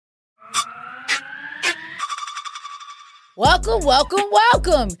Welcome, welcome,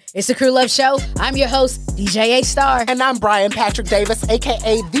 welcome. It's the Crew Love Show. I'm your host, DJ A-Star. And I'm Brian Patrick Davis,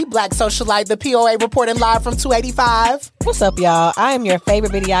 a.k.a. The Black Socialite, the POA reporting live from 285. What's up, y'all? I am your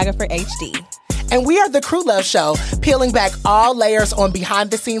favorite videographer, HD. And we are the Crew Love Show, peeling back all layers on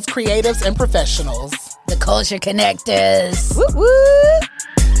behind-the-scenes creatives and professionals. The culture connectors. Whoop, whoop.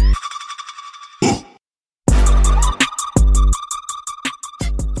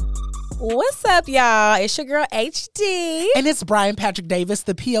 What's up, y'all? It's your girl, HD. And it's Brian Patrick Davis,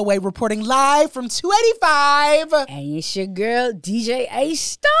 the POA reporting live from 285. And it's your girl, DJ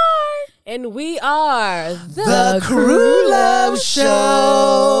A-Star. And we are The Crew Love Show.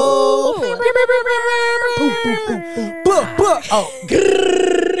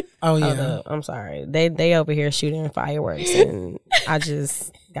 Oh, yeah. Hold up. I'm sorry. They over here shooting fireworks, and I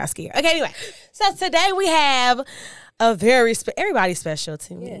just got scared. Okay, anyway. So today we have a very everybody's special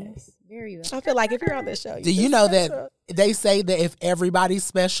to me. Yes, very well. I feel like if you're on this show, Do you know that they say that if everybody's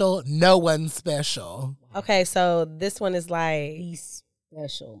special, no one's special? Okay, so this one is like He's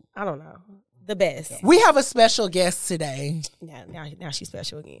special. I don't know, the best. We have a special guest today. Now she's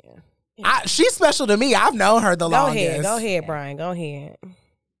special again. She's special to me. I've known her the longest. Go ahead, Brian. Go ahead.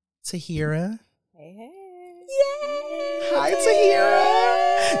 Tahira. Hey. Yay! Hi,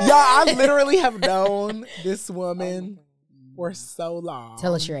 Tahira. Y'all, I literally have known this woman for so long.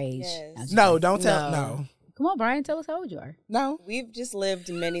 Tell us your age. Yes. No, don't tell. No. Come on, Brian. Tell us how old you are. No. We've just lived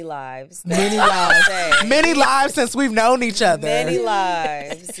many lives. Many lives. Many lives since we've known each other. Many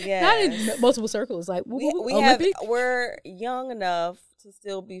lives. Yeah. Not in multiple circles. Like, we're young enough to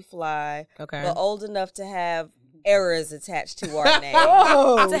still be fly, Okay. but old enough to have eras attached to our name.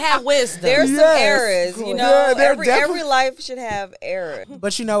 To have wisdom. There's some eras, you know. Yeah, every life should have eras.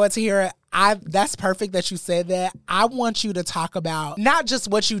 But you know what, Tahira? That's perfect that you said that. I want you to talk about not just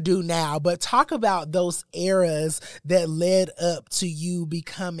what you do now, but talk about those eras that led up to you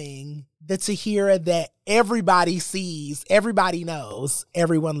becoming the Tahira that everybody sees, everybody knows,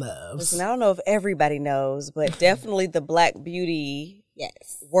 everyone loves. Listen, I don't know if everybody knows, but definitely the Black beauty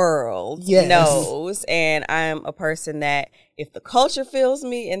world knows. And I'm a person that if the culture feels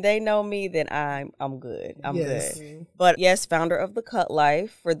me and they know me, then I'm good. I'm good. But yes, founder of The Cut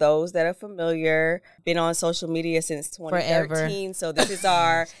Life. For those that are familiar, been on social media since 2013. Forever. So this is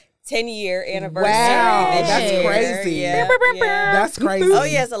our 10-year anniversary. Wow, this that's year. crazy. Yeah. That's crazy. Oh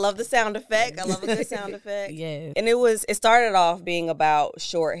yes, I love the sound effect. I love a good sound effect. Yes. And it started off being about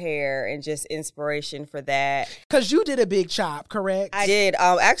short hair and just inspiration for that. Because you did a big chop, correct? I did.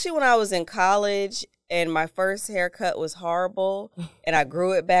 Actually, when I was in college and my first haircut was horrible and I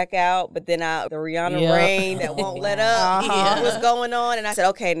grew it back out, but then the Rihanna rain that won't let up was going on. And I said,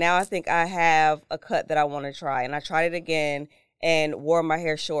 okay, now I think I have a cut that I want to try. And I tried it again and wore my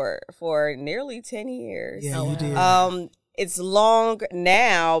hair short for nearly 10 years. Yeah, you did. It's long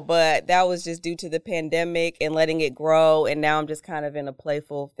now, but that was just due to the pandemic and letting it grow. And now I'm just kind of in a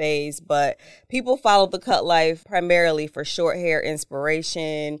playful phase. But people follow The Cut Life primarily for short hair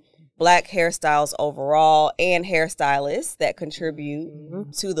inspiration, Black hairstyles overall, and hairstylists that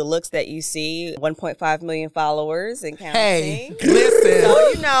contribute to the looks that you see. 1.5 million followers and counting. Hey, listen. So,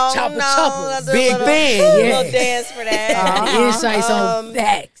 you know, Chopper. Big thing. A little dance for that. Insights on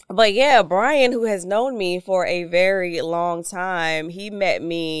facts. But yeah, Brian, who has known me for a very long time, he met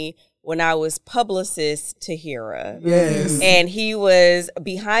me when I was publicist Tahira. Yes. And he was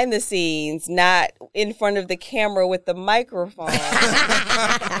behind the scenes, not in front of the camera with the microphone.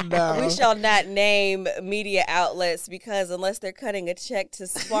 No. We shall not name media outlets because unless they're cutting a check to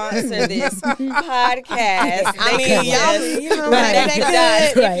sponsor this podcast, I mean, y'all, you know, connect the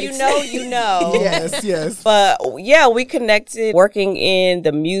dots. Right. If you know, you know. Yes. But yeah, we connected working in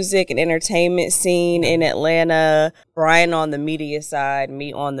the music and entertainment scene in Atlanta. Brian on the media side,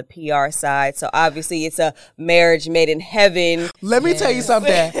 me on the PR side. So obviously it's a marriage made in heaven. Let me tell you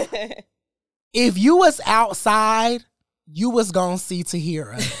something. If you was outside, you was gonna see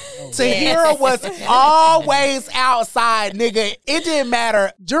Tahira. Tahira was always outside, nigga. It didn't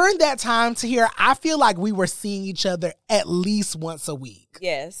matter. During that time, Tahira, I feel like we were seeing each other at least once a week.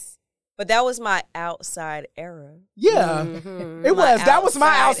 Yes. But that was my outside era. Yeah, it was. That was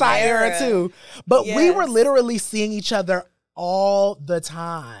my outside era too. But we Yes. were literally seeing each other all the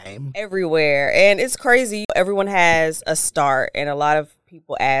time. Everywhere. And it's crazy. Everyone has a start. And a lot of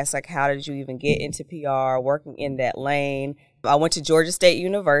people ask, like, how did you even get into PR, working in that lane? I went to Georgia State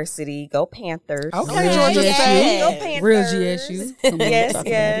University. Go Panthers. Okay, Georgia State. Go Panthers. Real GSU.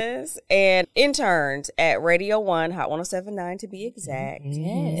 Yes. And interned at Radio 1, Hot 107.9 to be exact.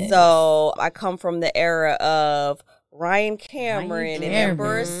 Yes. So I come from the era of Ryan Cameron and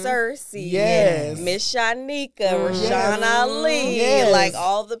Emperor Cersei, Yes. Miss Shanika, Rashawn Ali, Yes. like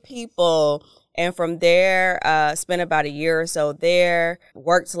all the people. And from there, spent about a year or so there,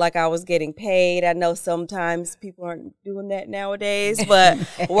 worked like I was getting paid. I know sometimes people aren't doing that nowadays, but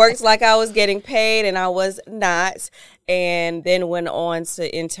worked like I was getting paid and I was not. And then went on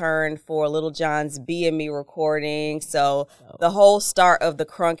to intern for Little John's B&Me recording. So the whole start of the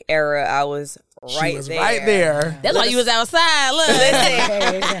crunk era, I was right there. That's why you was outside. Look.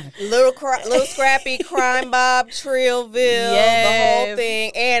 Listen, little scrappy Crime Mob, Trillville, the whole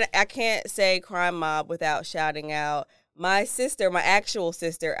thing. And I can't say Crime Mob without shouting out my sister, my actual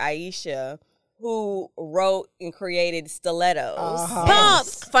sister, Aisha, who wrote and created Stilettos. Pump.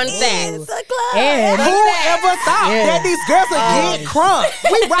 Fun fact. And Whoever thought that these girls would get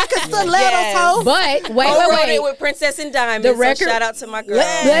crunk? We rocking stilettos, ho. but Wrote wait. it with Princess and Diamond. The record- So shout out to my girl.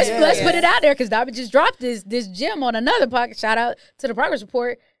 Let's put it out there because Diamond just dropped this gem on another podcast. Shout out to the Progress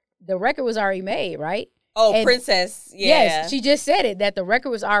Report. The record was already made, right? Oh, And- Princess. Yeah. Yes, she just said it that the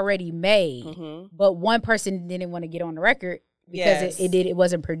record was already made, Mm-hmm. but one person didn't want to get on the record because Yes. it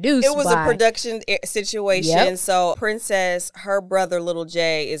wasn't produced. It was by, a production situation. Yep. So Princess, her brother Little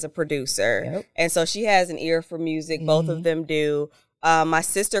J is a producer. Yep. And so she has an ear for music. Both of them do. My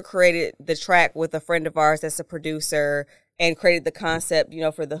sister created the track with a friend of ours that's a producer and created the concept,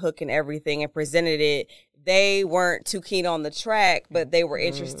 for the hook and everything and presented it. They weren't too keen on the track, but they were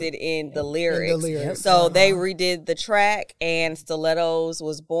interested in the lyrics. So they redid the track and Stilettos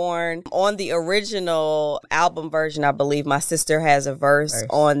was born. On the original album version, I believe my sister has a verse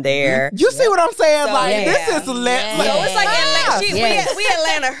on there. You see what I'm saying? So, like, yeah. this is lit. So it's like Atlanta, we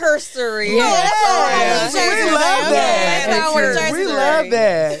Atlanta herstory. Yeah. That's all We love that. That's our We herstory. love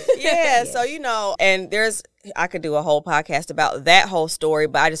that. Yeah, so and I could do a whole podcast about that whole story,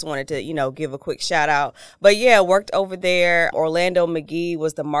 but I just wanted to, give a quick shout out. But yeah, worked over there. Orlando McGee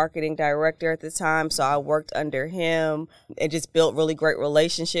was the marketing director at the time, so I worked under him and just built really great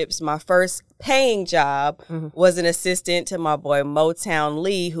relationships. My first paying job was an assistant to my boy Motown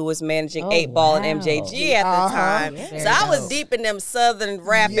Lee, who was managing 8 Ball and MJG at the time. So I was deep in them Southern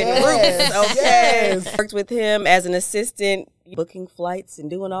rapping roots, okay? Yes. Worked with him as an assistant, booking flights and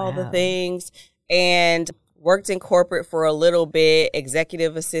doing all the things. And worked in corporate for a little bit,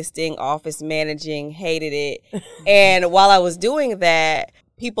 executive assisting, office managing, hated it. And while I was doing that,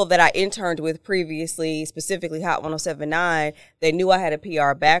 people that I interned with previously, specifically Hot 107.9, they knew I had a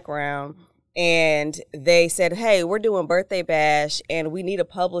PR background. And they said, hey, we're doing Birthday Bash and we need a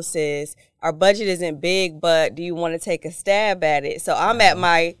publicist. Our budget isn't big, but do you want to take a stab at it? So I'm at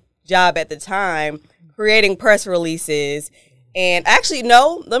my job at the time, creating press releases. And actually,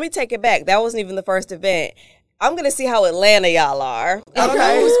 no, let me take it back. That wasn't even the first event. I'm going to see how Atlanta y'all are. I don't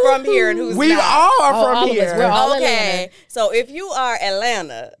know who's from here and who's We not. all are from all of us. here. We're all Okay, Atlanta. so if you are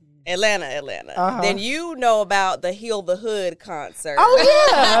Atlanta, then you know about the Heal the Hood concert. Oh,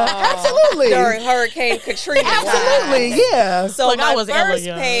 yeah. Absolutely. During Hurricane Katrina time. Absolutely, yeah. So Look, I my was hella first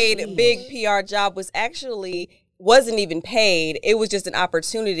young. paid big PR job wasn't even paid. It was just an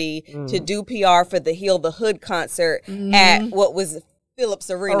opportunity to do PR for the Heal the Hood concert at what was Phillips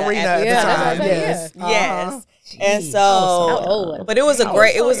Arena at the Yeah, time. that's what I Yes. said, Yes. And How so, old? but it was a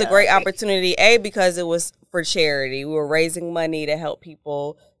great opportunity, because it was for charity. We were raising money to help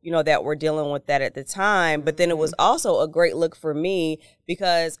people, that were dealing with that at the time. But then it was also a great look for me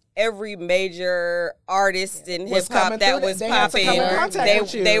because every major artist in hip hop coming that through was they had to come in popping, contact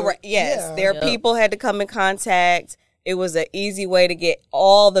with you. they were, their people had to come in contact. It was an easy way to get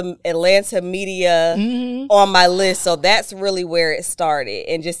all the Atlanta media on my list. So that's really where it started.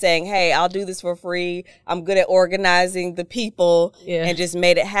 And just saying, hey, I'll do this for free. I'm good at organizing the people and just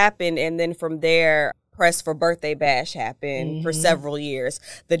made it happen. And then from there, press for Birthday Bash happened for several years.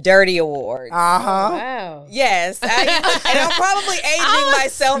 The Dirty Awards. Wow. Yes. And I'm probably aging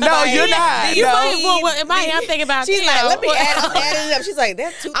myself. No, by you're not. these- I'm thinking about She's like, let me add it up. She's like,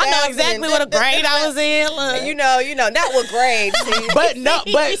 that's 2000. I know exactly what grade I was in. Look. You know, not what grade. See? But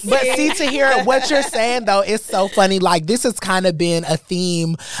see, to hear what you're saying though, it's so funny. Like, this has kind of been a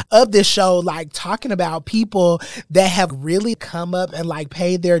theme of this show, like talking about people that have really come up and like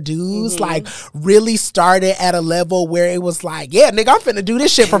paid their dues, like really started at a level where it was like, yeah, nigga, I'm finna do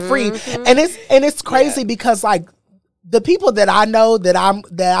this shit for free. And it's crazy because like the people that I know that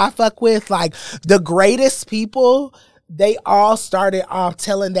I fuck with, like the greatest people, they all started off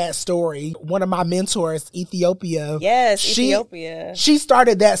telling that story. One of my mentors, Ethiopia. Yes, Ethiopia. She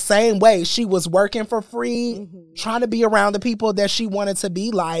started that same way. She was working for free, trying to be around the people that she wanted to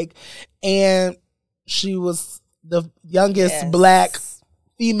be like. And she was the youngest black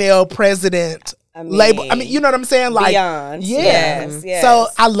female president label. I mean, you know what I'm saying? Like, beyond. yeah. Yes. So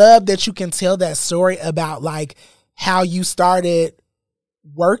I love that you can tell that story about like how you started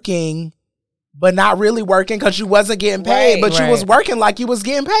working, but not really working because you wasn't getting paid, but you was working like you was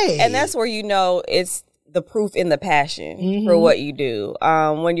getting paid. And that's where it's the proof in the passion for what you do.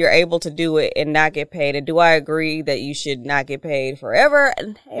 When you're able to do it and not get paid. And do I agree that you should not get paid forever?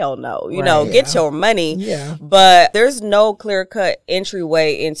 And hell no. You know, get your money. Yeah. But there's no clear-cut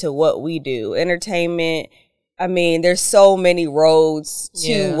entryway into what we do. Entertainment, I mean, there's so many roads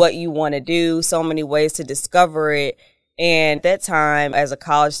to what you want to do, so many ways to discover it. And at that time, as a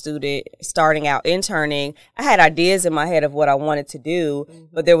college student, starting out interning, I had ideas in my head of what I wanted to do,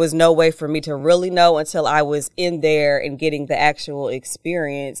 but there was no way for me to really know until I was in there and getting the actual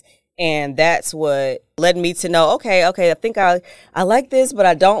experience. And that's what led me to know, okay, I think I like this, but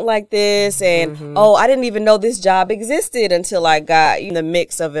I don't like this. And, I didn't even know this job existed until I got in the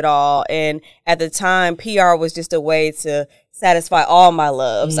mix of it all. And at the time, PR was just a way to satisfy all my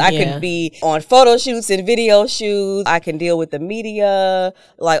loves. I could be on photo shoots and video shoots. I can deal with the media,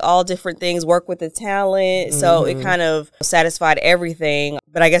 like all different things, work with the talent. So it kind of satisfied everything.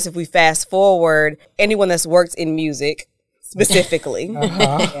 But I guess if we fast forward, anyone that's worked in music, specifically. I'm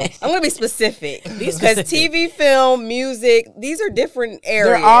going to be specific. Because TV, film, music, these are different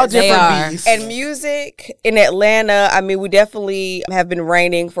areas. They're all different beasts. And music in Atlanta, I mean, we definitely have been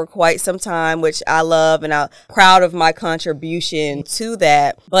reigning for quite some time, which I love, and I'm proud of my contribution to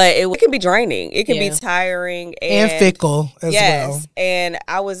that. But it can be draining. It can be tiring. And fickle as well. And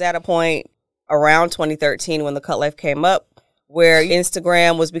I was at a point around 2013 when the Cut Life came up, where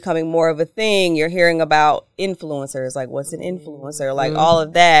Instagram was becoming more of a thing. You're hearing about influencers, like what's an influencer, like all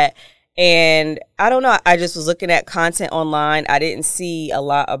of that. And I don't know, I just was looking at content online. I didn't see a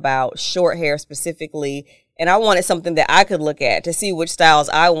lot about short hair specifically. And I wanted something that I could look at to see which styles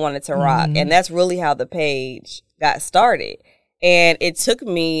I wanted to rock. And that's really how the page got started. And it took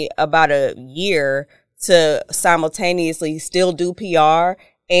me about a year to simultaneously still do PR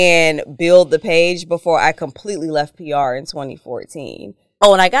and build the page before I completely left PR in 2014.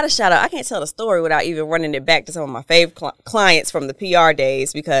 Oh, and I got a shout out. I can't tell the story without even running it back to some of my favorite clients from the PR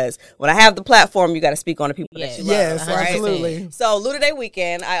days, because when I have the platform, you got to speak on the people that you love. Yes, right? absolutely. So Luda Day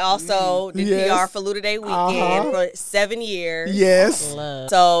Weekend, I also did PR for Luda Day Weekend for 7 years. Yes.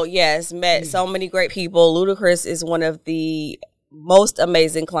 So yes, met so many great people. Ludacris is one of the most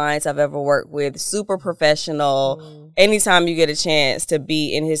amazing clients I've ever worked with. Super professional. Anytime you get a chance to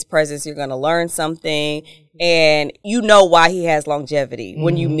be in his presence, you're going to learn something. And you know why he has longevity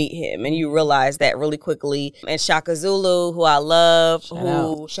when you meet him, and you realize that really quickly. And Shaka Zulu, who I love,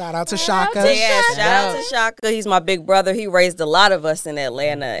 Shout out to Shaka. Shout out to Shaka. He's my big brother. He raised a lot of us in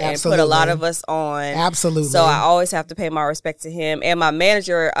Atlanta and put a lot of us on. Absolutely. So I always have to pay my respect to him. And my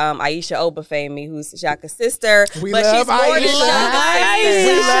manager, Aisha Obafemi, who's Shaka's sister. We but love she's more than Aisha.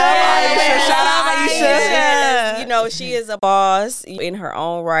 We love Aisha. Shout out Aisha. Yes. You know, she is a boss in her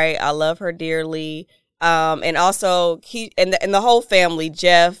own right. I love her dearly. And also and the whole family,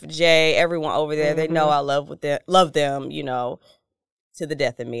 Jeff, Jay, everyone over there, they know I love them, you know, to the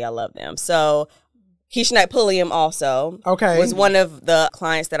death of me. I love them. So Keisha Knight Pulliam also was one of the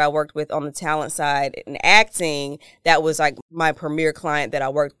clients that I worked with on the talent side. In acting, that was like my premier client that I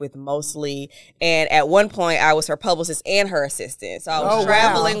worked with mostly. And at one point, I was her publicist and her assistant. So I was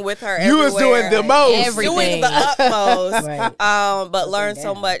traveling with her everywhere. You was doing the most. Doing the utmost. But learned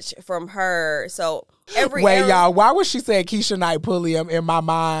so much from her. So y'all, why was she saying Keisha Knight Pulliam? In my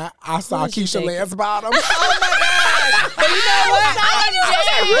mind, I saw Keisha Lance Bottom. Oh my God. But you know what?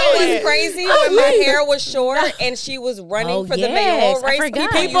 It was crazy when my hair was short and she was running for the mayoral race.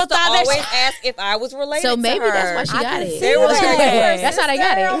 People thought always ask if I was related so maybe to her. that's why she got it. That's how they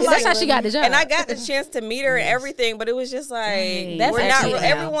got it. That's how she got the job. And I got the chance to meet her and everything, but it was just like, we're not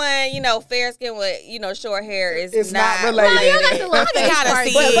everyone, you know, fair skin with, you know, short hair is not related. No, you got the little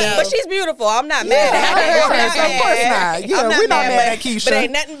face part. But she's beautiful. I'm not mad at her. Of course not. Yeah, we're not mad at Keisha. But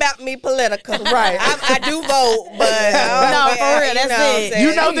ain't nothing about me political. Right. I do vote, but no, for real, that's it.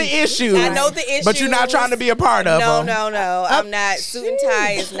 You know the issue. I know the issue, but you're not trying to be a part of them. No. I'm not. Suit and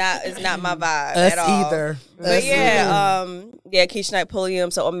tie is not my vibe Us at all. either. But Keisha Knight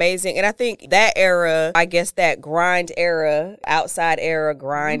Pulliam, so amazing. And I think that era, I guess that grind era, outside era,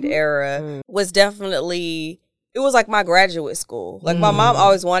 grind era, was definitely, it was like my graduate school. Like my mom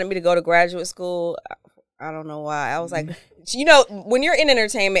always wanted me to go to graduate school. I don't know why. I was like, you know, when you're in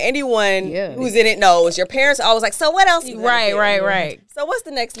entertainment, anyone who's in it knows your parents are always like, so what else? Right. So what's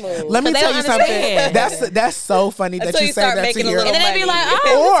the next move? Let me they tell you don't something. understand. That's so funny that Until you you say start that to making a your little And then they be money. like,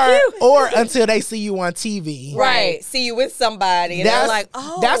 oh, or until they see you on TV. Right. See you with somebody. And they're like,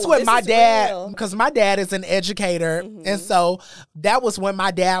 oh, that's what this my is dad, real. because my dad is an educator. And so that was when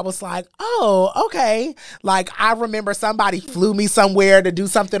my dad was like, oh, okay. Like, I remember somebody flew me somewhere to do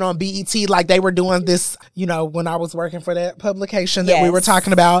something on BET. Like, they were doing this, you know, when I was working for that publication that we were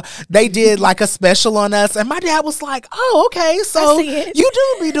talking about. They did like a special on us. And my dad was like, oh, okay. So you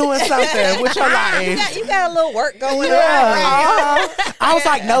do be doing something with your life. You got a little work going on. I was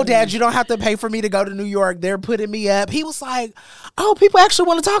like, no, Dad, you don't have to pay for me to go to New York. They're putting me up. He was like, oh, people actually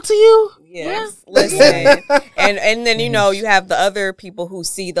want to talk to you? Yes. Listen. and then, you know, you have the other people who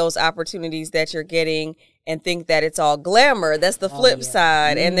see those opportunities that you're getting and think that it's all glamour. That's the flip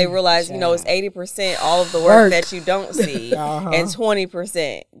side. And they realize, you know, it's 80% all of the work that you don't see and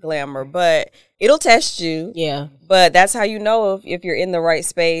 20% glamour. But it'll test you. Yeah. But that's how you know if you're in the right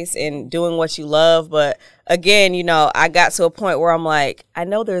space and doing what you love. But again, you know, I got to a point where I'm like, I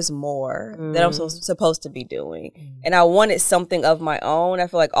know there's more that I'm supposed to be doing. And I wanted something of my own. I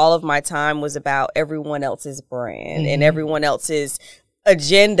feel like all of my time was about everyone else's brand and everyone else's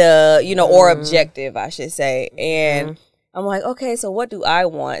agenda, you know, or objective, I should say. And I'm like, okay, so what do I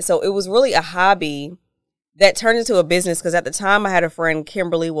want? So it was really a hobby that turned into a business, because at the time I had a friend,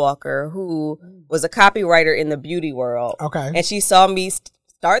 Kimberly Walker, who was a copywriter in the beauty world. Okay. And she saw me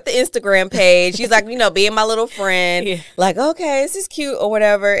start the Instagram page. She's like, you know, being my little friend, like, okay, this is cute or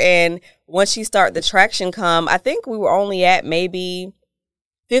whatever. And once she started the traction come, I think we were only at maybe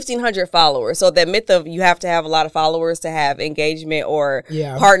 1,500 followers. So that myth of you have to have a lot of followers to have engagement or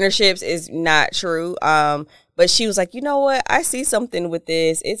partnerships is not true. But she was like, you know what? I see something with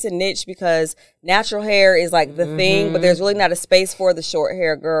this. It's a niche because natural hair is like the thing, but there's really not a space for the short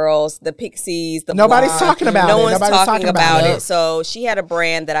hair girls, the pixies, the Nobody's blondes. talking about no it. one's Nobody's talking about it. So she had a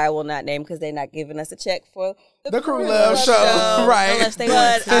brand that I will not name because they're not giving us a check for the Crew Love Show. Right. Unless they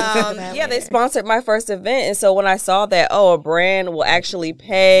But want to. yeah, they sponsored my first event. And so when I saw that, oh, a brand will actually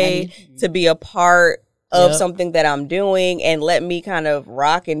pay to be a part of something that I'm doing and let me kind of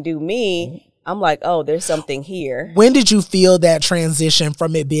rock and do me, I'm like, oh, there's something here. When did you feel that transition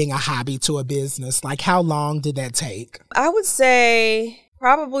from it being a hobby to a business? Like, how long did that take? I would say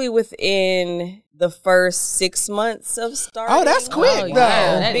probably within the first 6 months of starting. Oh, that's quick,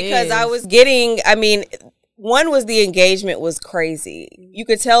 though. Because I was getting, I mean, one was the engagement was crazy. You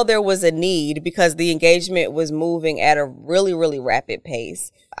could tell there was a need because the engagement was moving at a really, really rapid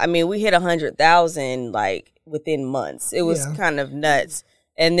pace. I mean, we hit 100,000 like within months. It was kind of nuts.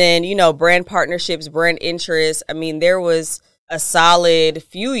 And then, you know, brand partnerships, brand interest. I mean, there was a solid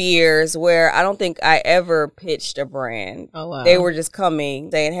few years where I don't think I ever pitched a brand. Oh, wow. They were just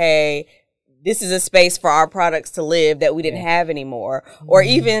coming saying, hey, this is a space for our products to live that we didn't have anymore. Or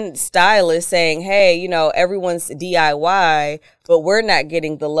even stylists saying, hey, you know, everyone's DIY, but we're not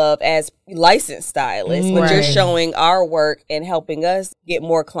getting the love as licensed stylists. But you're showing our work and helping us get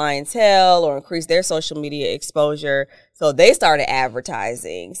more clientele or increase their social media exposure. So they started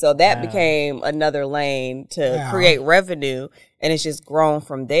advertising. So that became another lane to create revenue. And it's just grown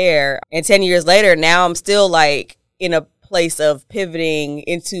from there. And 10 years later, now I'm still like in a place of pivoting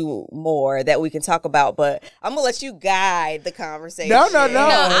into more that we can talk about, but I'm gonna let you guide the conversation. No,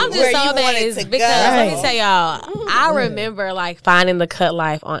 I'm just so amazed because let me tell y'all, I remember like finding the Cut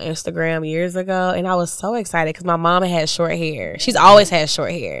Life on Instagram years ago, and I was so excited because my mama had short hair. She's always had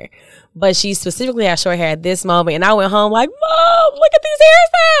short hair, but she specifically had short hair at this moment, and I went home like, Mom, look at these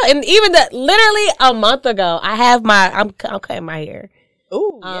hairstyles. And even literally a month ago, I'm cutting my hair.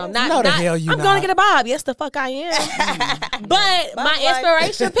 Ooh, no, the hell you I'm not. gonna get a bob. Yes, the fuck I am. But my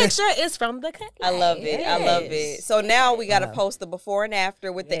inspiration picture is from the Cut Life. I love it. Yes. I love it. So now we got to post the before and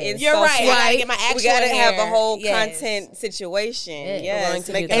after with the inspo. You're right. swag. I gotta get my actual We got to have hair. a whole content situation. Yes,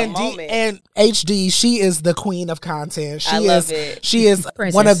 to make do it a that. moment. And HD, she is the queen of content. She I love it. She is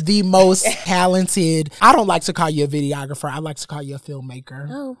Princess. one of the most talented. I don't like to call you a videographer. I like to call you a filmmaker.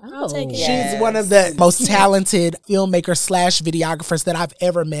 Oh, I'll take it. Yeah. She's one of the most talented filmmakers / videographers that I've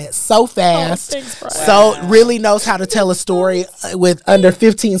ever met. So fast. So really knows how to tell a story with under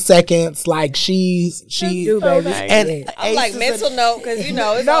 15 seconds. Like she's and I'm like mental note because you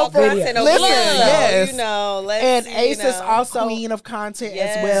know it's all content over Listen, here. yes. So, you know, let's And see, Ace you is know. also queen of content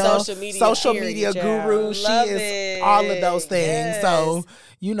as well. Social media media, guru. She Love is it. all of those things. Yes. So,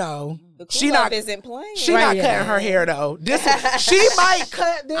 you know, The she cool not up isn't playing. She not cutting her hair though. This she might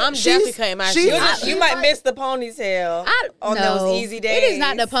cut this. I'm definitely cutting my she's- shit. You might miss the ponytail on those easy days. It is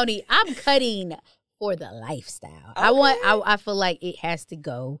not the pony. I'm cutting for the lifestyle. I feel like it has to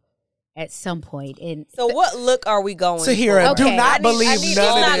go at some point. And so what look are we going Tahira, for? do not believe none of She's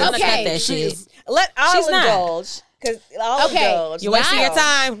not this. gonna cut that shit. I'll indulge. Because I'll indulge. You're wasting your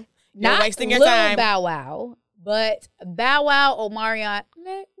time. You're not wasting your Lil time. Bow Wow, but Bow Wow, Omarion,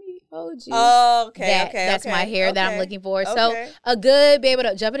 let me hold you. Oh, okay, That's my hair that I'm looking for. So Okay. a good, be able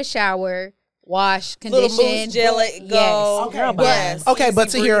to jump in the shower, wash, Little condition. mousse gel it, go. Yes. Okay, girl, yes. Okay, but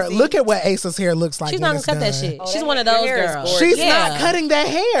Easy Tahira, breezy. look at what Asa's hair looks like. She's when not gonna it's cut that done. shit. She's that- one of your those hair is girls. gorgeous. She's Yeah. not cutting that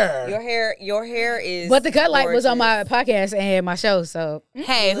hair. Your hair is. But the cut light was on gorgeous. my podcast and my show, so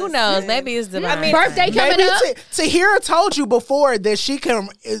Hey, who knows? Maybe it's divine. I mean, birthday coming Maybe up. Tahira told you before that she can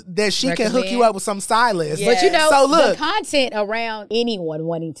hook you up with some stylists. Yeah. But you know, So the look, content around anyone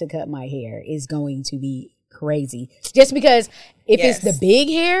wanting to cut my hair is going to be crazy. Just because if it's Yes. the big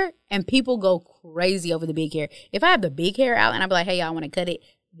hair and people go crazy over the big hair. If I have the big hair out and I be like, hey, y'all want to cut it,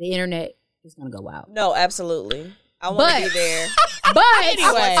 the internet is going to go wild. No, absolutely. I want to But- be there. But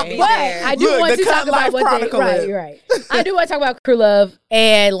Anyway. but I do Look, want the to Cut talk about Life what they Chronicle. right. I do want to talk about Crew Love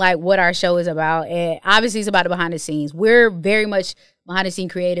and like what our show is about. And obviously it's about the behind the scenes. We're very much behind the scene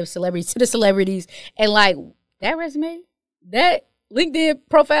creative, celebrities to the celebrities. And like that resume, that LinkedIn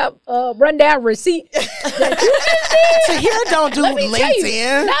profile rundown receipt that you just did. Tahira don't do Let me tell you.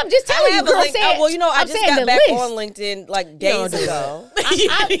 LinkedIn. No, I'm just telling you, have girl. a link. Saying, Well, you know, I I'm just saying got the back list. on LinkedIn like days ago. I'm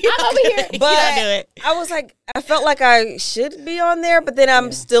over here. But not do it. I was like, I felt like I should be on there, but then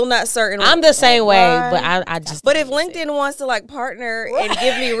I'm still not certain. I'm the same way, why. but I just. But if LinkedIn wants to like partner and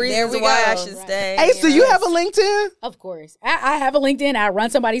give me reasons we why I go. should stay, Asa, you have a LinkedIn? Of course. I have a LinkedIn. I run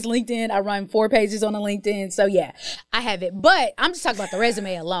somebody's LinkedIn. I run 4 pages on a LinkedIn. So yeah, I have it. But I'm just talking about the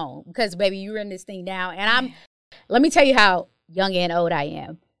resume alone because baby, you run this thing now. And let me tell you how young and old I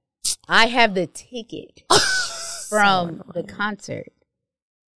am. I have the ticket from the concert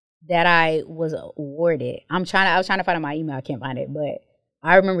that I was awarded. I was trying to find it in my email. I can't find it, but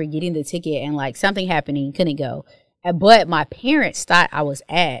I remember getting the ticket and like something happening, couldn't go. But my parents thought I was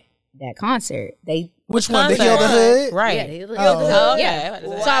at that concert. Which one? The concert? Heal the Hood? Right. Yeah, they healed the Oh. hood. Oh, Yeah.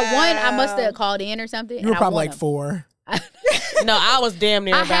 okay. So I won. I must have called in or something. You were and I probably won like them. 4. No, I was damn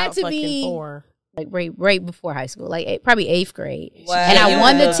near I about had to fucking be- 4. Like right before high school, like probably 8th grade. Wow. And I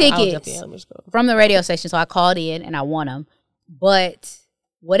won the I was tickets definitely in elementary school. from the radio station. So I called in and I won them. But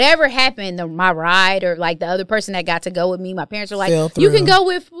whatever happened, my ride or like the other person that got to go with me, my parents were like, Fell you can through. go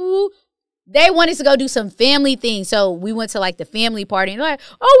with who? They wanted to go do some family thing. So we went to like the family party and they're like,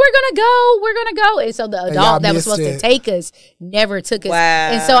 oh, we're going to go. And so the y'all adult that was missed supposed it. to take us never took us. Wow.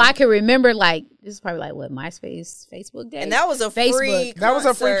 And so I can remember like, this is probably like what, MySpace, Facebook days? and that was a Facebook. free. That was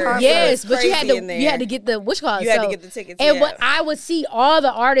a free concert. Yes, but you had Crazy in to there. get the what you call it? You had to So- get the tickets, And yeah. what I would see all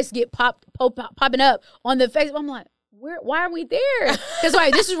the artists get popping up on the Facebook. I'm like, why are we there? Because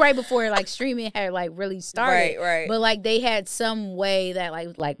like this is right before like streaming had like really started. Right. But like they had some way that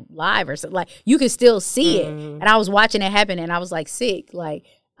like live or something, like you could still see it. And I was watching it happen and I was like sick. Like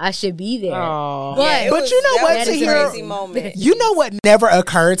I should be there. Aw. But Yeah, it But was- you know that what, was a Tahira? crazy moment. You know what never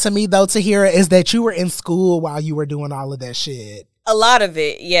occurred to me though, Tahira, is that you were in school while you were doing all of that shit. A lot of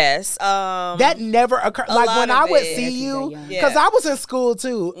it, yes. That never occurred. a Like lot when of I would it. see Yeah, you, yeah. because I was in school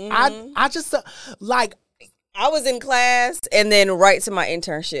too. I just like I was in class and then right to my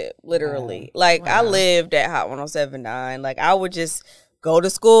internship, literally. Like I lived at Hot 107.9. Like I would just go to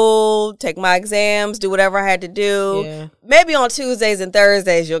school, take my exams, do whatever I had to do. Yeah. Maybe on Tuesdays and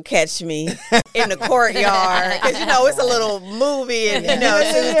Thursdays you'll catch me in the courtyard because you know it's a little movie and you know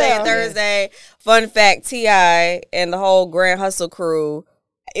Tuesday and Thursday. Fun fact: T.I. and the whole Grand Hustle crew.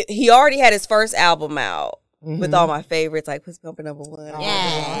 He already had his first album out. With all my favorites, like Pussy Pumpin' #1,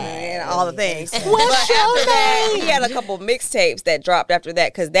 and all the things. But after that, he had a couple mixtapes that dropped after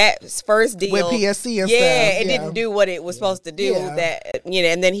that because that first deal with PSC and yeah, stuff. it didn't do what it was supposed to do. Yeah. That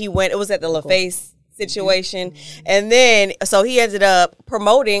and then he went. It was at the LaFace situation, and then so he ended up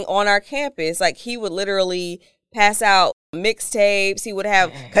promoting on our campus. Like he would literally pass out mixtapes. He would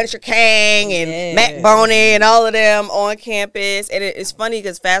have Country Kang and Mac Boney and all of them on campus. And it's funny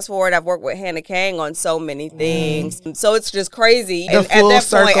because fast forward, I've worked with Hannah Kang on so many things. So it's just crazy. The And at full that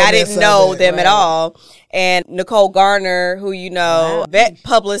point, I didn't circleness know of it, them at right. all. And Nicole Garner, who you know, vet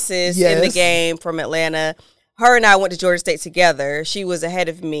publicist in the Yes. game from Atlanta. Her and I went to Georgia State together. She was ahead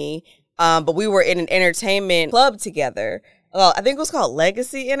of me. But we were in an entertainment club together. I think it was called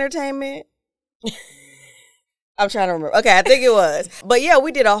Legacy Entertainment. I'm trying to remember. Okay, I think it was. But yeah,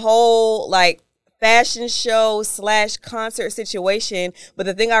 we did a whole like fashion show / concert situation. But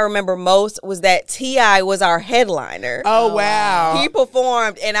the thing I remember most was that T.I. was our headliner. Oh, wow. He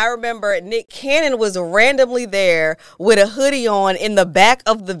performed, and I remember Nick Cannon was randomly there with a hoodie on in the back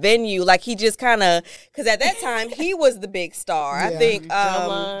of the venue. Like, he just kind of, because at that time, he was the big star. I think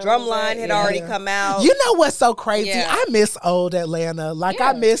Drumline had already come out. You know what's so crazy? Yeah. I miss old Atlanta. Like,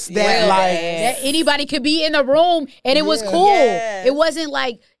 I miss that. That anybody could be in the room, and it was cool. Yes. It wasn't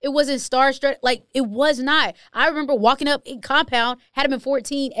like, it wasn't starstruck. Like, it was not. I remember walking up in Compound, had him in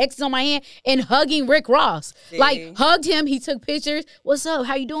 14, X's on my hand, and hugging Rick Ross. See? Like, hugged him. He took pictures. What's up?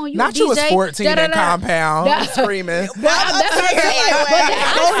 How you doing? You Not a DJ? You was 14 at Compound screaming. But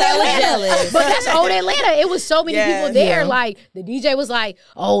that's old Atlanta. It was so many people there. Like, the DJ was like,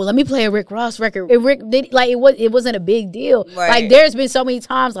 "Oh, let me play a Rick Ross record." It wasn't a big deal. Right. Like, there's been so many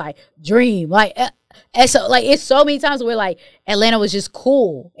times, like Dream, like. And so, like, it's so many times where, like, Atlanta was just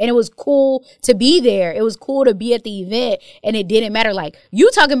cool. And it was cool to be there. It was cool to be at the event. And it didn't matter. Like, you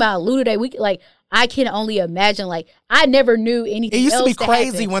talking about Luda Day week, like, I can only imagine. Like, I never knew anything else. It used to be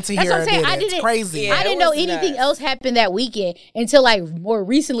crazy happen. once That's what I'm saying. It's crazy. I didn't know anything else happened that weekend until, like, more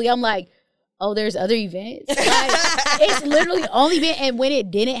recently. I'm like, oh, there's other events. Like, it's literally only been, and when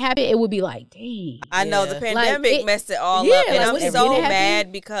it didn't happen, it would be like, dang. I know the pandemic like, messed it all up. And I'm so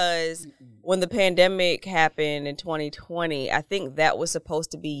mad because when the pandemic happened in 2020, I think that was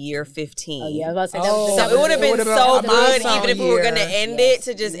supposed to be year 15. Oh, yeah, I was about to say so it would have been so good, awesome even if we were going to end it,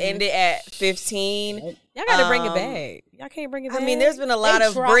 to just end it at 15. Y'all got to bring it back. Y'all can't bring it back. I mean, there's been a lot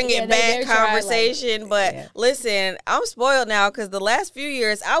of bring it back conversation, but listen, I'm spoiled now because the last few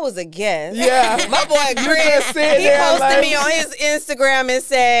years I was a guest. Yeah, my boy Chris, he posted me on his Instagram and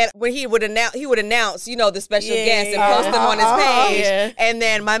said when he would announce, you know, the special guest and post them on his page. Yeah. And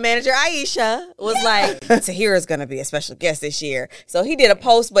then my manager Aisha was like, Tahira's gonna be a special guest this year. So he did a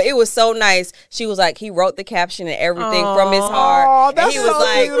post, but it was so nice. She was like, he wrote the caption and everything from his heart. And he was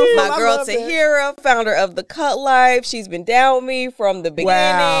like, beautiful. my girl Tahira, founder of The Cut Life. She's been down with me from the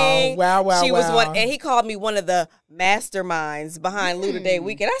beginning. Wow. She was one, and he called me one of the masterminds behind Luda Day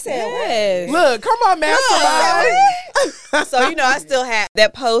Weekend. I said, yes. Look, come on, mastermind. So, you know, I still have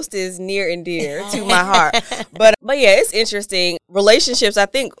that post is near and dear to my heart. But yeah, it's interesting. Relationships, I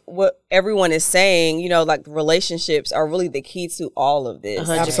think what everyone is saying, you know, like relationships are really the key to all of this.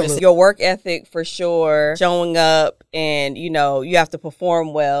 100%. Absolutely. Your work ethic for sure, showing up, and, you know, you have to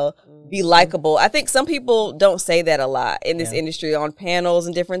perform well, be likable. I think some people don't say that a lot in this industry on panels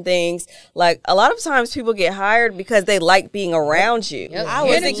and different things. Like, a lot of times people get hired because they like being around you. Yep. I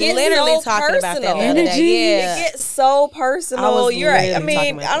was literally so talking about that the other Energy. day. Yeah. It gets so personal. I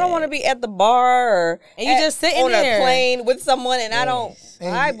don't want to be at the bar and you just sitting on there a plane with someone and I don't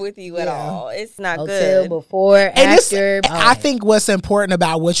vibe with you at all. It's not Hotel good. Before, And after. I think what's important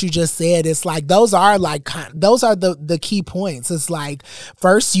about what you just said is like those are the key points. It's like,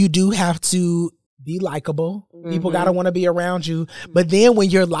 first you do have to be likable. People gotta want to be around you. But then when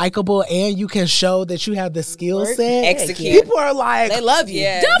you're likable and you can show that you have the skill set, execute. People are like, they love you.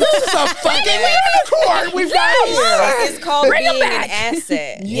 Yeah. this is a fucking unicorn we've got here. It's called being an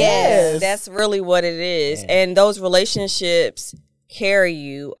asset. Yes. That's really what it is. And those relationships carry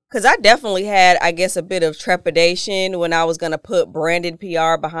you. Because I definitely had, I guess, a bit of trepidation when I was going to put branded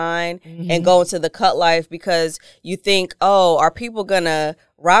PR behind and go into the cut life, because you think, oh, are people going to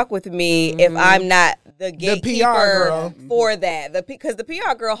rock with me if I'm not the gatekeeper girl for that? Because the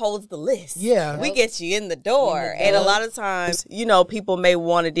PR girl holds the list. Yeah. We get you in the door. And a lot of times, you know, people may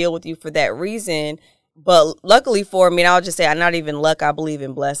want to deal with you for that reason. But luckily for me, and I'll just say, not even luck, I believe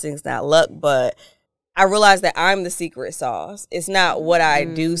in blessings, not luck, but I realized that I'm the secret sauce. It's not what I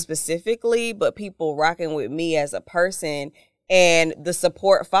do specifically, but people rocking with me as a person, and the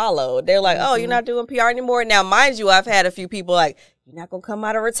support followed. They're like, oh, you're not doing PR anymore? Now, mind you, I've had a few people like, you're not going to come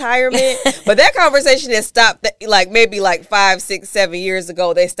out of retirement? But that conversation has stopped, maybe 5, 6, 7 years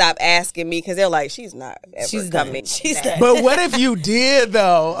ago. They stopped asking me because they're like, she's not ever coming. But what if you did,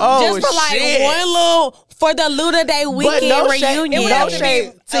 though? Oh, just for one little, for the Luda Day weekend reunion. No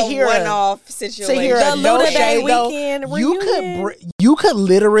shade to a one-off situation. The Luda Day weekend reunion. You could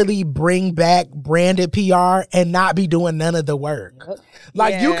literally bring back branded PR and not be doing none of the work.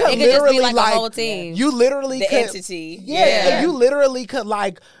 Like you could literally just be like a whole team. You literally the could, entity. Yeah, you literally could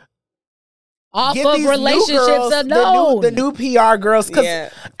off get of these relationships the new PR girls.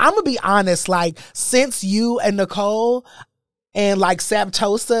 Because I'm gonna be honest, since you and Nicole and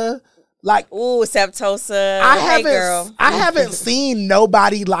Saptosa. Saptosa. I haven't seen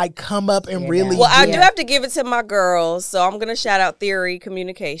nobody come up and really. Well, I do have to give it to my girls, so I'm gonna shout out Theory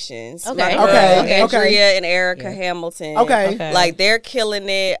Communications. Okay. Andrea and Erica Hamilton. Okay. They're killing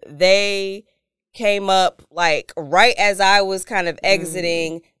it. They came up like right as I was kind of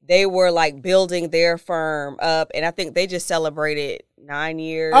exiting. They were like building their firm up, and I think they just celebrated 9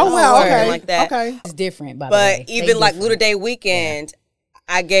 years. Oh wow, or something okay, like that. okay. It's different, by the way. But even like Luda Day weekend,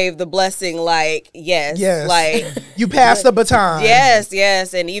 I gave the blessing, like, yes. Like, you passed the baton.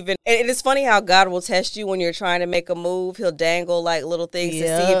 Yes. And even, and it's funny how God will test you when you're trying to make a move. He'll dangle like little things to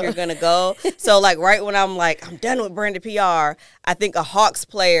see if you're going to go. So like right when I'm like, I'm done with branded PR, I think a Hawks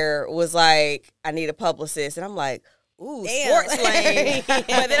player was like, I need a publicist. And I'm like, ooh, sports lane. But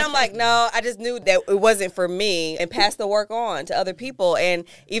then I'm like, no, I just knew that it wasn't for me, and passed the work on to other people. And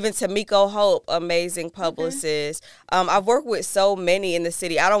even Tamiko Hope, amazing publicist. I've worked with so many in the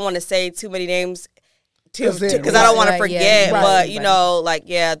city. I don't want to say too many names because I don't want to forget. But, you know, like,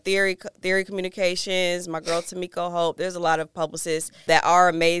 Theory Communications, my girl Tamiko Hope. There's a lot of publicists that are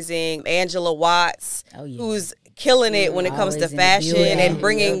amazing. Angela Watts, who's killing it when it comes to fashion and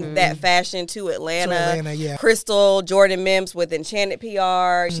bringing that fashion to Atlanta. Crystal Jordan Mims with Enchanted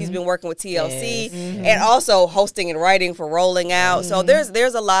PR. She's been working with TLC and also hosting and writing for Rolling Out. So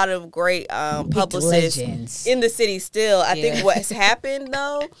there's a lot of great publicists in the city still. I think what's happened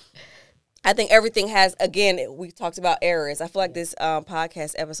though, I think everything has, again, we talked about errors. I feel like this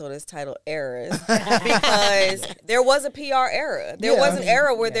podcast episode is titled Errors because there was a PR era. There was an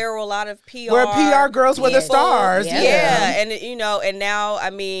era where there were a lot of PR. Where PR girls were the stars. And, you know, and now,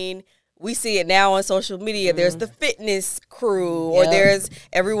 I mean, we see it now on social media. There's the fitness crew, or there's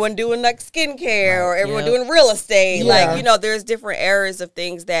everyone doing like skincare, or everyone doing real estate. Like, you know, there's different eras of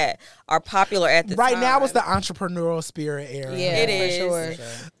things that are popular at the time. Right now is the entrepreneurial spirit era. Yeah, it is. For sure.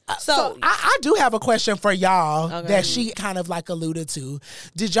 So I do have a question for y'all that she kind of like alluded to.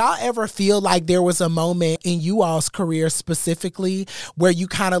 Did y'all ever feel like there was a moment in you all's career specifically where you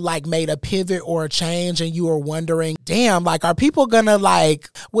kind of like made a pivot or a change and you were wondering, damn, like are people gonna like,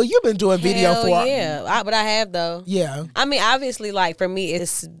 well, you've been doing video for but I have though. Yeah. I mean, obviously, like for me,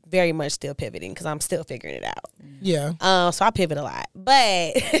 it's very much still pivoting because I'm still figuring it out. Yeah. So I pivot a lot,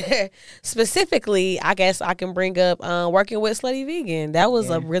 but specifically, I guess I can bring up working with Slutty Vegan. That was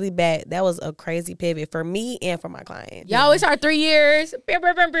a really bad. That was a crazy pivot for me and for my client. Y'all always are 3 years. I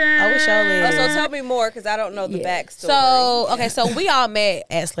wish y'all lived. So tell me more because I don't know the backstory. So we all met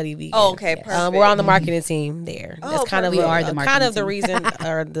at Slutty Vegan. Oh, okay, perfect. We're on the marketing team there. That's kind of the reason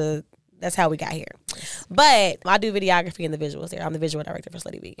or that's how we got here. But I do videography and the visuals there. I'm the visual director for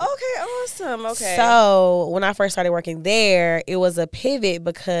Slutty Vegan. Okay, awesome. Okay. So when I first started working there, it was a pivot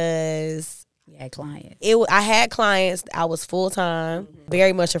because you had clients. I had clients. I was full time,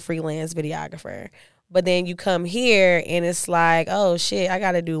 very much a freelance videographer. But then you come here and it's like, oh shit, I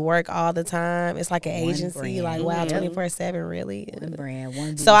got to do work all the time. It's like an agency, like wow, 24/7, really. One brand,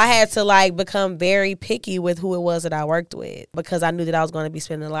 one. So I had to like become very picky with who it was that I worked with because I knew that I was going to be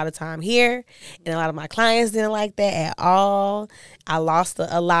spending a lot of time here, and a lot of my clients didn't like that at all. I lost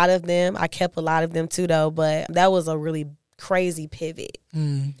a lot of them. I kept a lot of them too, though. But that was a really crazy pivot for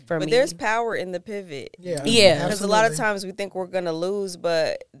me. But there's power in the pivot. Yeah. Because a lot of times we think we're going to lose,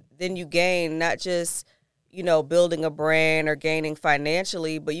 but then you gain not just, you know, building a brand or gaining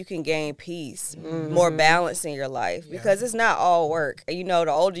financially, but you can gain peace, more balance in your life because it's not all work. You know,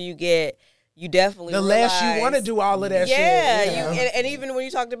 the older you get, you definitely the realize, less you want to do all of that shit. And even when you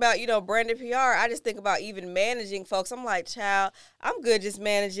talked about, you know, branded PR, I just think about even managing folks. I'm like, child, I'm good just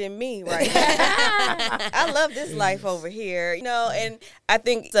managing me right now. I love this life over here, you know, and I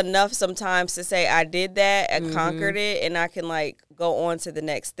think it's enough sometimes to say I did that, I conquered it, and I can like go on to the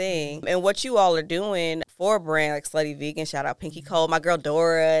next thing. And what you all are doing for a brand like Slutty Vegan, shout out Pinky Cole, my girl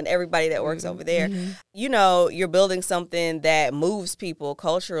Dora, and everybody that works over there. You know, you're building something that moves people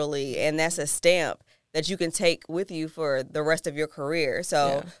culturally, and that's a stamp that you can take with you for the rest of your career.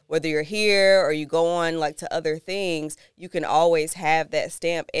 So whether you're here or you go on like to other things, you can always have that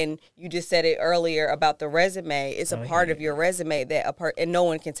stamp. And you just said it earlier about the resume. It's a part of your resume that and no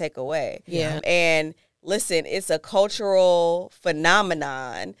one can take away. And listen, it's a cultural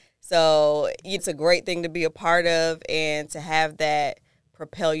phenomenon. So it's a great thing to be a part of and to have that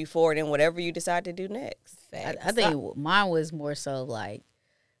propel you forward in whatever you decide to do next. I think mine was more so like,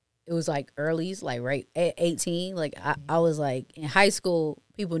 it was like earlies, like right at 18. Like I was like in high school,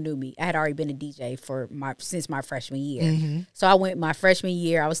 people knew me. I had already been a DJ since my freshman year. So I went my freshman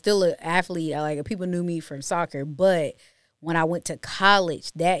year. I was still an athlete. Like people knew me from soccer, but when I went to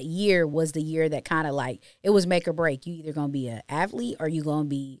college, that year was the year that kind of like, it was make or break. You either gonna be an athlete or you gonna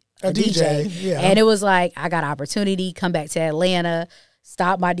be a DJ. And it was like, I got an opportunity, come back to Atlanta,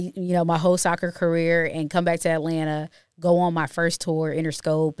 stop my whole soccer career and come back to Atlanta, go on my first tour,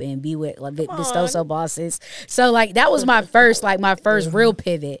 Interscope, and be with like Vistoso bosses. So like that was my first real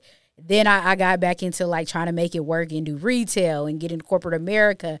pivot. then I got back into like trying to make it work and do retail and get into corporate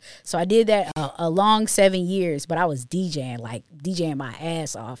America. So I did that a long 7 years, but I was DJing my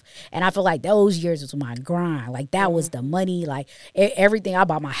ass off. And I feel like those years was my grind. Like that was the money, like everything. I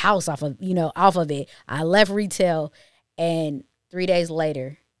bought my house off of it. I left retail, and 3 days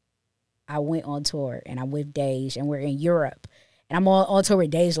later, I went on tour, and I'm with Dej, and we're in Europe. And I'm on tour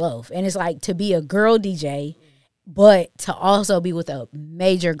with Dej Loaf. And it's like to be a girl DJ, but to also be with a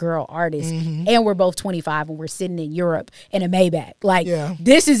major girl artist. And we're both 25 and we're sitting in Europe in a Maybach. Like,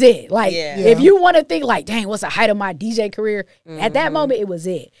 this is it. Like, if you want to think like, dang, what's the height of my DJ career? At that moment, it was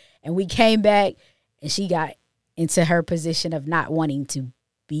it. And we came back, and she got into her position of not wanting to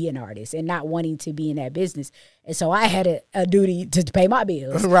be an artist and not wanting to be in that business. And so I had a duty to pay my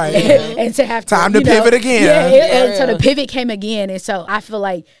bills. Right. And to have time to pivot again. And so the pivot came again. And so I feel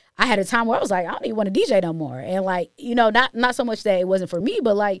like I had a time where I was like, I don't even want to DJ no more. And like, not so much that it wasn't for me,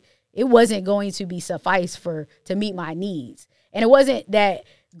 but like it wasn't going to be suffice to meet my needs. And it wasn't that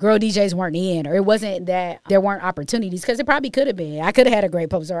girl DJs weren't in, or it wasn't that there weren't opportunities, because it probably could have been. I could have had a great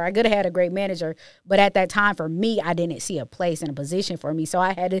publisher, or I could have had a great manager, but at that time for me, I didn't see a place and a position for me. So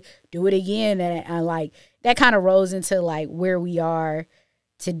I had to do it again. And like that kind of rose into like where we are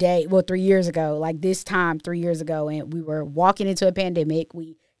today. Well, 3 years ago, like this time 3 years ago, and we were walking into a pandemic.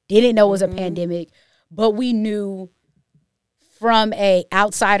 We didn't know it was a pandemic, but we knew from a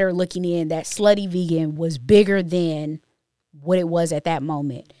outsider looking in that Slutty Vegan was bigger than what it was at that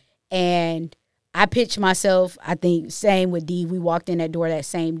moment. And I pitched myself, I think, same with D. We walked in that door that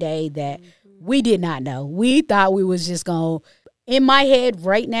same day that we did not know. We thought we was just going, in my head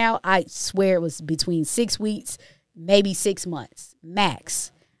right now, I swear it was between 6 weeks, maybe 6 months,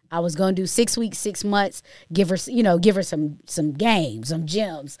 max. I was gonna do 6 weeks, 6 months. Give her some games, some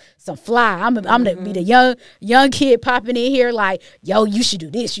gems, some fly. I'm gonna be the young kid popping in here like, yo, you should do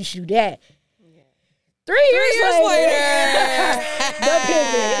this, you should do that. 3 years later, the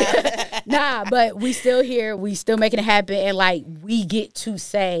pivot. Nah, but we still here. We still making it happen, and like we get to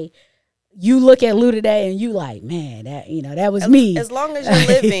say. You look at Lou today and you like, man, that was me. As long as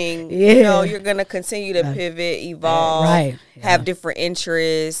you're living, you're going to continue to pivot, evolve, have different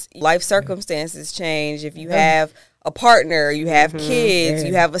interests. Life circumstances change. If you have a partner, you have kids,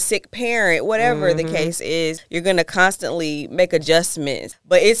 you have a sick parent, whatever the case is, you're going to constantly make adjustments.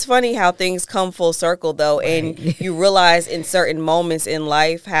 But it's funny how things come full circle, though, and you realize in certain moments in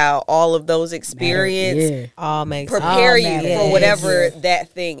life how all of those experiences prepare you for whatever that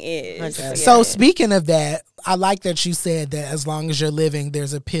thing is. So speaking of that, I like that you said that as long as you're living,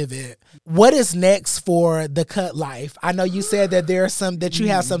 there's a pivot. What is next for the Cut Life? I know you said that there are that you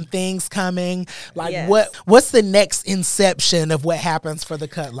have some things coming. Like what's the next inception of what happens for the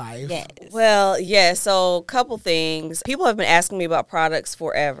Cut Life? Yes. Well, so a couple things. People have been asking me about products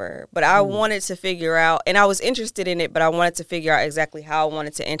forever, but I wanted to figure out, and I was interested in it, but I wanted to figure out exactly how I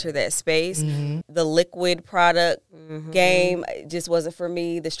wanted to enter that space. The liquid product game just wasn't for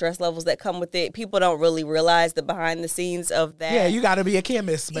me. The stress levels that come with it, people don't really realize the behind the scenes of that. Yeah, you got to be a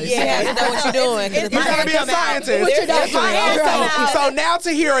chemist, basically. Yeah, is that what you're doing? You got to be a scientist. So now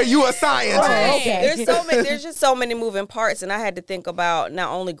Tahira, you a scientist. Okay. There's just so many moving parts, and I had to think about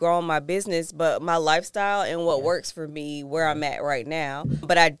not only growing my business, but my lifestyle and what works for me where I'm at right now.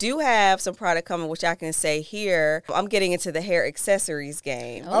 But I do have some product coming, which I can say here. I'm getting into the hair accessories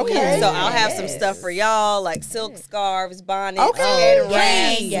game. Okay. So I'll have some stuff for y'all, like silk scarves, bonnets, head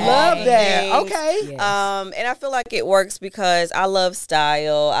wraps. Love that. Okay. Yes. And I feel like it works because I love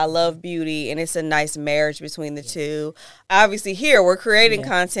style, I love beauty, and it's a nice marriage between the two. Obviously, here we're creating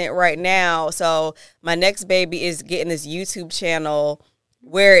content right now, so my next baby is getting this YouTube channel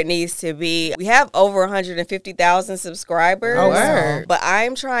where it needs to be. We have over 150,000 subscribers, but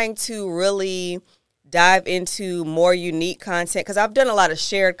I'm trying to really dive into more unique content because I've done a lot of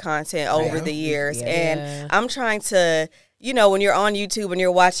shared content over the years, and I'm trying to, when you're on YouTube and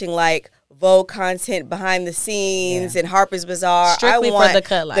you're watching like Vogue content behind the scenes and Harper's Bazaar. Strictly I want for the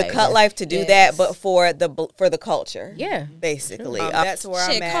Cut Life. The Cut Life to do that, but for the culture. Yeah, basically. That's where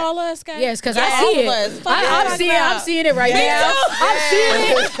I'm at. Call us, guys. Yes, because I see it. I'm seeing it right now. I'm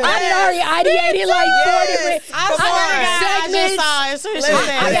seeing it. I did already ideated like 4 different. I just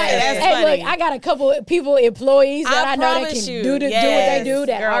saw it. I got a couple of people, employees that I know that can do what they do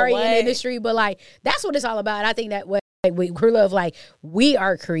that are already in the industry. But like that's what it's all about. I think that we love, like, we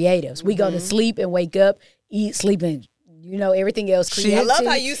are creatives. We go to sleep and wake up, eat, sleep, and everything else. Creative. I love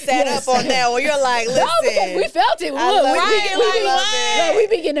how you sat up on that where you're like, listen. No, because we felt it. Look, we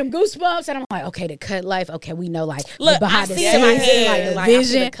be getting them goosebumps, and I'm like, okay, the Cut Life. Okay, we know, like, behind the scenes, like the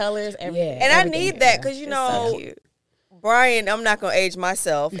vision, the colors, everything. And I need that because, so Brian, I'm not gonna age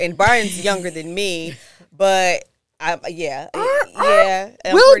myself, and Brian's younger than me, but yeah.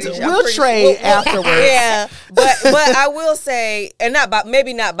 We'll trade afterwards. Yeah, but I will say, and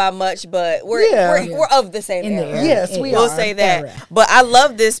maybe not by much, but we're of the same era. Yes, we'll say that. Era. But I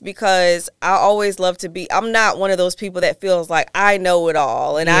love this because I always love to be. I'm not one of those people that feels like I know it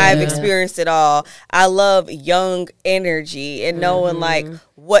all and I've experienced it all. I love young energy and knowing like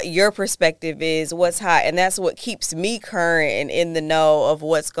what your perspective is, what's hot, and that's what keeps me current and in the know of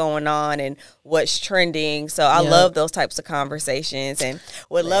what's going on and what's trending. So I love those types of conversations and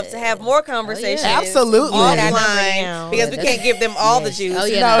would love to have more conversations. Absolutely. Offline because we can't give them all the juice. No.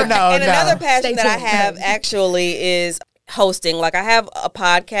 And another passion that I have actually is hosting. Like I have a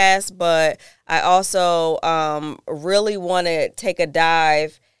podcast, but I also really want to take a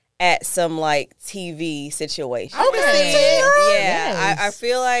dive at some like TV situation. Okay. Yeah. I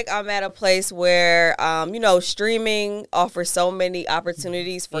feel like I'm at a place where, streaming offers so many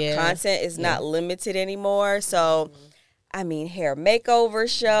opportunities for content. It's not limited anymore. So, I mean, hair makeover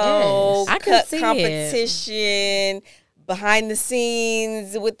show, cut competition, behind the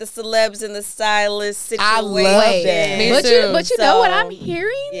scenes with the celebs and the stylists situation. I love that. But you know what I'm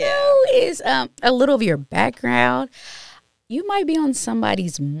hearing though is a little of your background. You might be on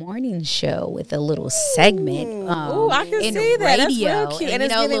somebody's morning show with a little segment. I can in see that. Radio, That's real cute. And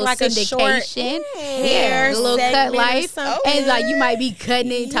it's a getting little like syndication. a short hair a little cut life. And like you might be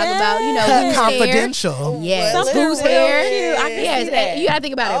cutting it, talking about, who's confidential. Yes. Whose hair. I can see that. You got to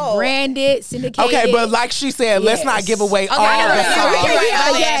think about it. Branded, syndicated. Okay, but like she said, let's not give away all the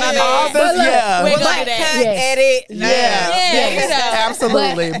We're going to that. Edit. Yeah.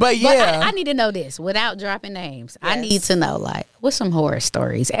 Absolutely. But I need to know this without dropping names. I need to know, like, what's some horror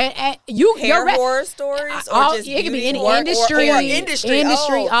stories? And horror stories? Or just it could be in industry.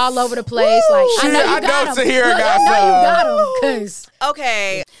 Industry all over the place. Like, I know you got them. Tahira got I know you got them.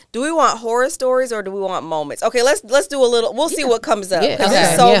 Okay, do we want horror stories or do we want moments? Okay, let's do a little. We'll see what comes up because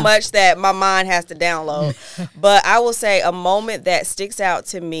there's so much that my mind has to download. But I will say a moment that sticks out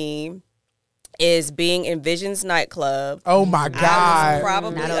to me is being in Vision's nightclub. Oh my God! I was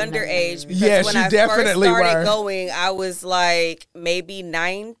probably underage because when I first started going, I was like maybe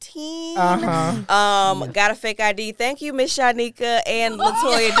 19. Got a fake ID. Thank you, Miss Shanika and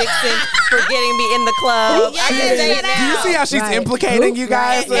Latoya Dixon for getting me in the club. Do you see how she's implicating you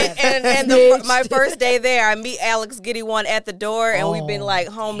guys? And my first day there, I meet Alex Giddy one at the door, and we've been like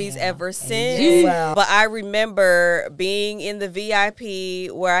homies ever since. Wow. But I remember being in the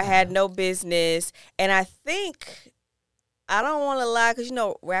VIP where I had no business. And I think, I don't want to lie because,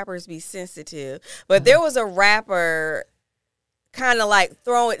 rappers be sensitive. But there was a rapper kind of like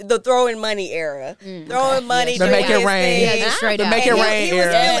throwing money era. Throwing money. To make it rain. Yeah, straight up. To make it rain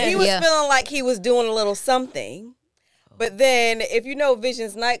era. He was feeling like he was doing a little something. But then, if you know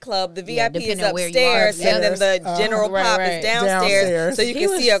Vision's nightclub, the VIP is upstairs, and then the general pop is downstairs. So you can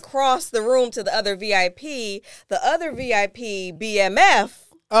see across the room to the other VIP. The other VIP, BMF,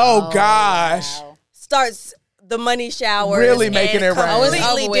 oh gosh! Wow. Starts the money shower. Really making it right.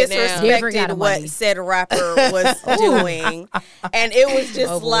 Completely disrespected what said rapper was doing. And it was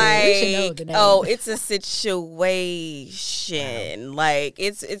just it's a situation. Like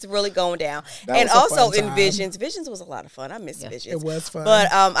it's really going down. And also in Visions was a lot of fun. I miss Visions. It was fun.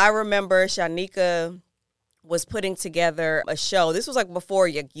 But I remember Shanika was putting together a show. This was like before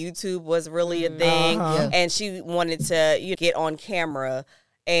YouTube was really a thing. And she wanted to get on camera.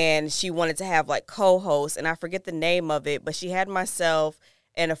 And she wanted to have like co-hosts, and I forget the name of it, but she had myself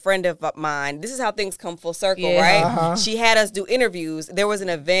and a friend of mine. This is how things come full circle, right? She had us do interviews. There was an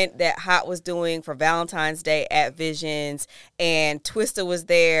event that Hot was doing for Valentine's Day at Visions, and Twista was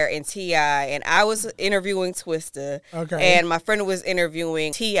there and T.I., and I was interviewing Twista, and my friend was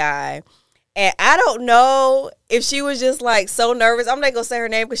interviewing T.I., and I don't know if she was just like so nervous. I'm not gonna say her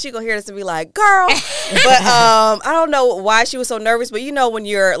name because she gonna hear this and be like, "Girl," but I don't know why she was so nervous. But when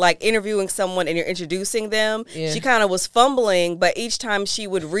you're like interviewing someone and you're introducing them, she kind of was fumbling. But each time she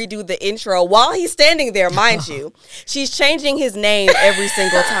would redo the intro while he's standing there, mind you, she's changing his name every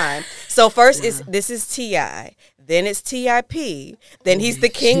single time. So first this is T.I., then it's TIP, then he's the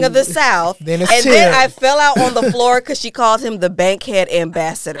king of the South, then I fell out on the floor because she called him the Bankhead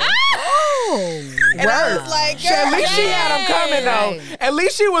Ambassador. And I was like, girl, at least she had him coming though. At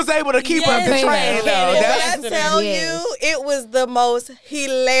least she was able to keep him trained though. When I tell you, it was the most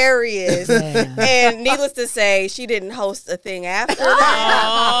hilarious. And needless to say, she didn't host a thing after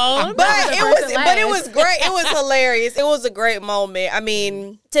that. But it was great. It was hilarious. It was a great moment. I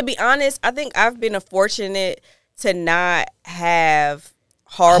mean, to be honest, I think I've been fortunate to not have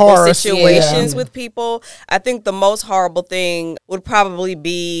horrible situations with people. I think the most horrible thing would probably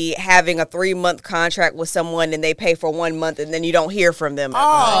be having a 3-month contract with someone and they pay for 1 month and then you don't hear from them.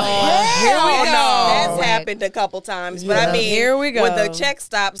 Hell no. That's happened a couple times. But I mean, here we go. When the check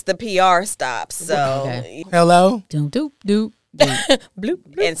stops, the PR stops. So hello? Doop, doop, doop.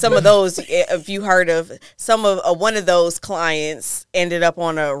 And some of those, if you heard of some of one of those clients ended up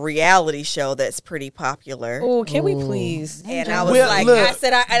on a reality show that's pretty popular. Oh, can we please? And I was I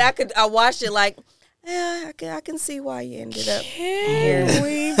said, I watched it like, yeah, I can see why you ended up here.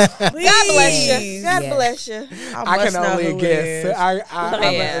 God bless you. God bless you. I can only guess. I'm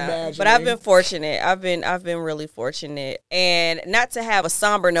imagine. But I've been fortunate. I've been really fortunate. And not to have a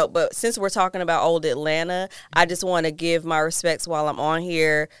somber note, but since we're talking about old Atlanta, I just want to give my respects while I'm on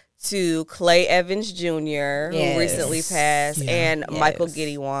here to Clay Evans Jr., who recently passed, and Michael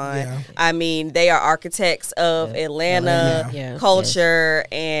Giddywan. Yeah. I mean, they are architects of Atlanta culture,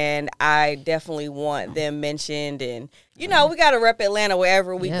 and I definitely want them mentioned. And, you know, we got to rep Atlanta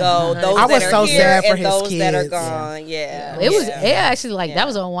wherever we go. Those I was that are so here sad for and his those kids. that are gone. Yeah. It actually like that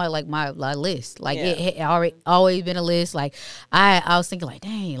was on one like my list. Like it had always been a list. Like I was thinking like,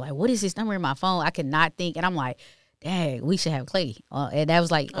 dang, like what is this number in my phone? I could not think, and I'm like, dang, we should have Clay. And that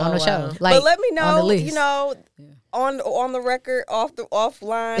was like on the show. Like, but let me know, on the list. you know, on the record,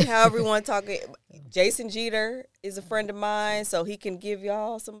 offline, however you want to talk it. Jason Jeter is a friend of mine, so he can give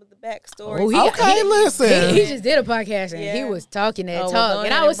y'all some of the backstory. Listen. He just did a podcast and he was talking that talk.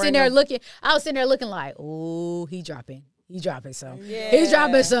 And I was sitting there looking like, oh, he dropping some. Yeah. He's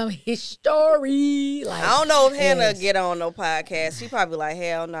dropping some history. Like, I don't know if Hannah get on no podcast. She probably like,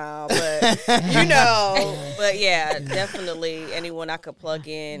 hell no. But, you know, but yeah, definitely anyone I could plug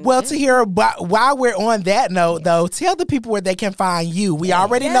in. Well, Tahira, while we're on that note, though, tell the people where they can find you. We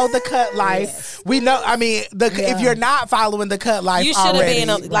already know The Cut Life. Yes. We know, I mean, if you're not following The Cut Life you should have been,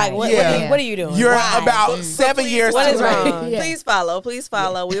 like, what are you doing? You're about 7 years What too is late. wrong? Please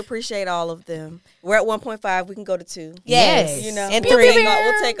follow. We appreciate all of them. We're at 1.5. We can go to 2. Yes. You know, and we'll 3,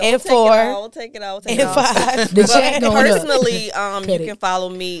 we'll take 4, we'll take it all. and 5. Personally, you can follow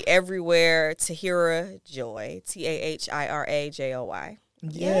me everywhere. Tahira Joy, TahiraJoy.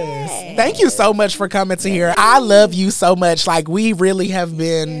 Yes. Thank you so much for coming to here. I love you so much. Like, we really have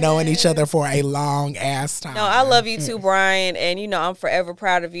been knowing each other for a long ass time. No, I love you too, Brian. And, you know, I'm forever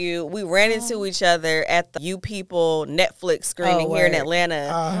proud of you. We ran into each other at the You People Netflix screening here in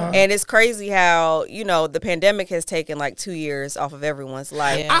Atlanta. And it's crazy how, you know, the pandemic has taken like 2 years off of everyone's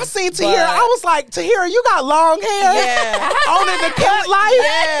life. I seen Tahira. I was like, Tahira, you got long hair. Yeah. On in The Cut Life.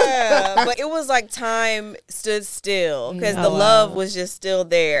 Yeah. But it was like time stood still because the love was just still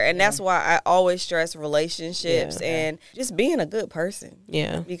there, and that's why I always stress relationships and just being a good person.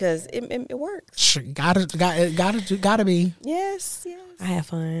 Yeah, because it works. Sure, gotta be. Yes. I have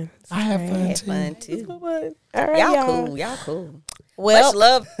fun. I have fun too. All right, y'all cool. Well, much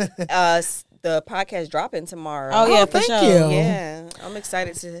love. The podcast dropping tomorrow. Oh yeah, for sure. You. Yeah, I'm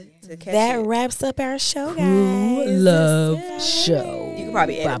excited to catch that it. wraps up our show, guys. Love show. You can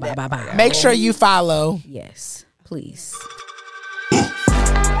probably edit that. Bye. Make sure you follow. Yes, please.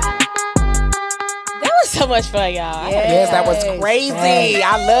 So much fun, y'all. Yes, that was crazy.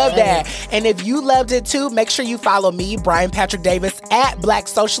 I love that. And if you loved it too, make sure you follow me, Brian Patrick Davis, at Black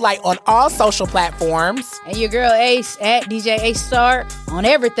Socialite on all social platforms. And your girl Ace at DJ Ace Star on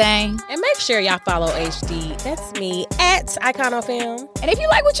everything. And make sure y'all follow HD. That's me at Iconofilm. And if you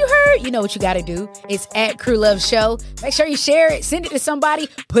like what you heard, you know what you got to do. It's at Crew Love Show. Make sure you share it, send it to somebody,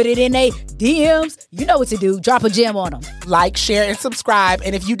 put it in their DMs. You know what to do. Drop a gem on them. Like, share, and subscribe.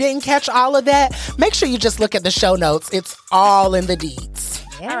 And if you didn't catch all of that, make sure you just look at the show notes. It's all in the deeds.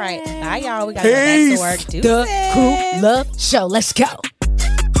 All right. Bye, y'all. We got to go back to work. The Crew Love Show. Let's go.